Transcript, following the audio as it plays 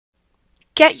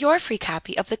Get your free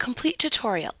copy of the complete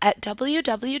tutorial at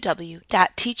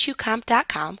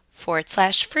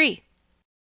www.teachucomp.com/free.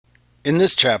 In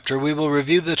this chapter, we will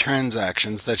review the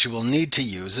transactions that you will need to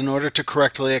use in order to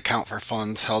correctly account for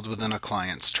funds held within a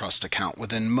client's trust account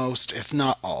within most, if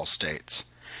not all, states.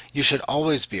 You should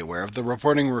always be aware of the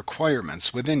reporting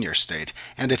requirements within your state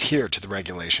and adhere to the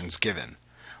regulations given.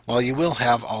 While you will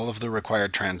have all of the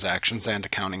required transactions and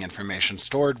accounting information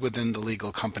stored within the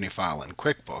legal company file in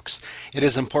QuickBooks, it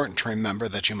is important to remember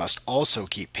that you must also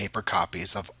keep paper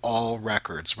copies of all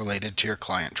records related to your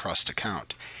client trust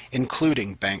account,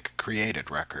 including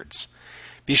bank-created records.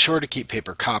 Be sure to keep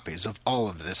paper copies of all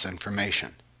of this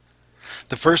information.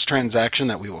 The first transaction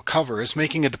that we will cover is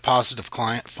making a deposit of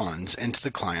client funds into the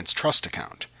client's trust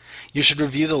account. You should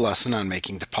review the lesson on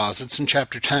making deposits in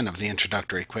Chapter 10 of the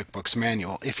Introductory QuickBooks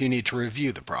Manual if you need to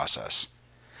review the process.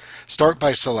 Start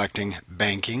by selecting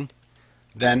Banking,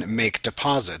 then Make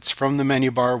Deposits from the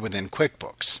menu bar within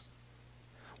QuickBooks.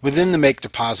 Within the Make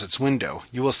Deposits window,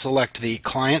 you will select the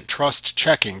Client Trust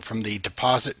Checking from the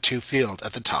Deposit To field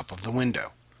at the top of the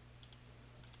window.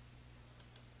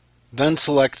 Then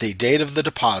select the date of the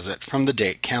deposit from the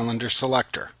Date Calendar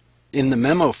selector. In the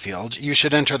Memo field, you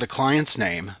should enter the client's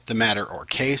name, the matter or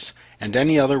case, and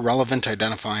any other relevant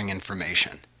identifying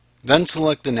information. Then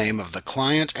select the name of the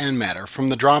client and matter from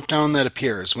the drop-down that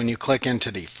appears when you click into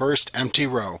the first empty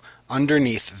row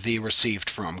underneath the Received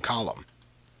From column.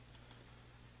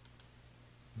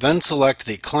 Then select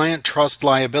the Client Trust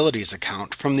Liabilities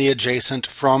account from the adjacent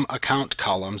From Account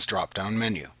columns drop-down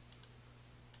menu.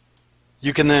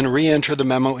 You can then re-enter the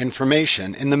memo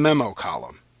information in the Memo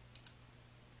column.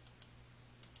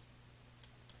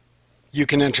 You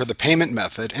can enter the payment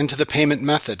method into the Payment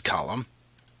Method column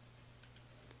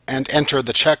and enter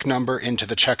the check number into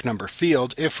the check number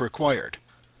field if required.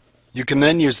 You can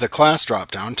then use the Class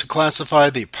drop-down to classify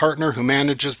the partner who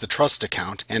manages the trust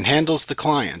account and handles the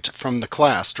client from the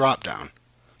Class drop-down.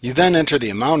 You then enter the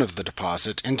amount of the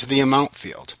deposit into the Amount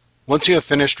field. Once you have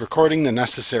finished recording the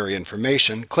necessary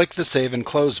information, click the Save and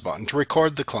Close button to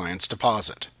record the client's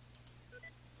deposit.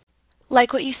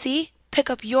 Like what you see? Pick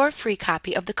up your free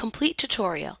copy of the complete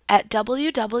tutorial at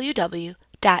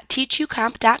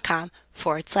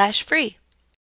www.teachucomp.com/free.